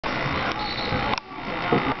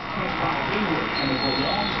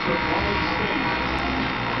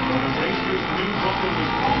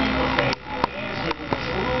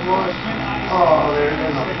Oh, they're in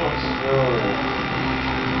the fucking road.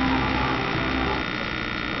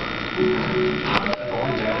 Boy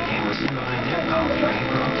data cameras stand behind their powertrain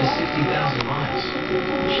for up to 60,000 miles.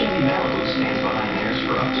 Chevy Malibu stands behind theirs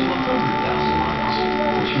for up to 100,000 miles,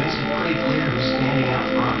 which makes it pretty clear who's standing out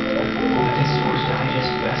front. The Consumer's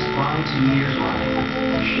Digest Best Buy 2 years running.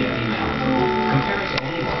 Chevy Malibu. Compare it to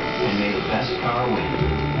anyone and may the best car win.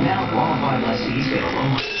 Now qualified lessees get a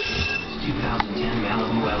low 2010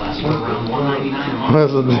 Malibu LS for around $199 a month.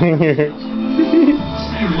 That's a thing here.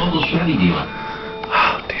 See your local Chevy dealer.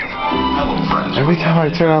 Oh, damn it. Every time I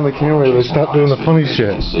turn on the camera, they stop doing the funny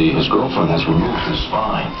shit. See, his girlfriend has removed his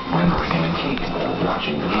spine, rendering him incapable of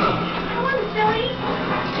watching the game.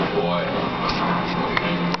 Boy,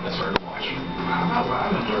 that's hard to watch. How about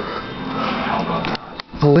lavender? How about that?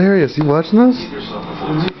 Hilarious. You watching this? Give yourself a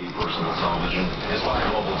full TV personal television. It's by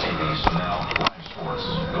Global TV, so now live sports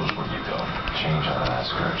goes where you go. Change on that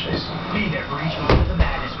NASCAR, Jason. Be there for each moment of the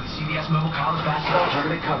madness with CBS Mobile College Basketball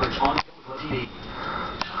Tournament coverage on Global TV.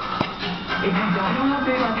 If you don't know how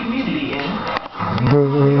big our community is,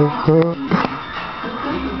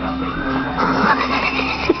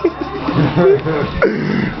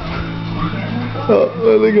 oh,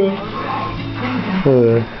 there they go.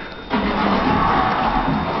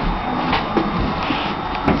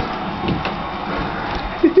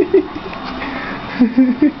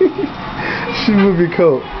 She move your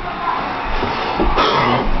coat.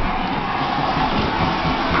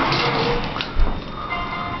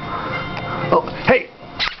 Oh, hey!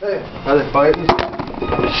 Hey, are they fighting?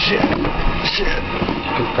 Shit.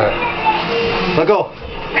 Good pet. Let go.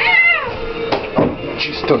 Oh,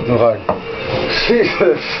 she stuck too hard.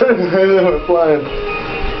 Jesus. We're flying.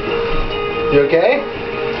 You okay?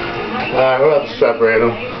 Alright, we're about to separate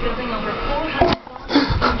them.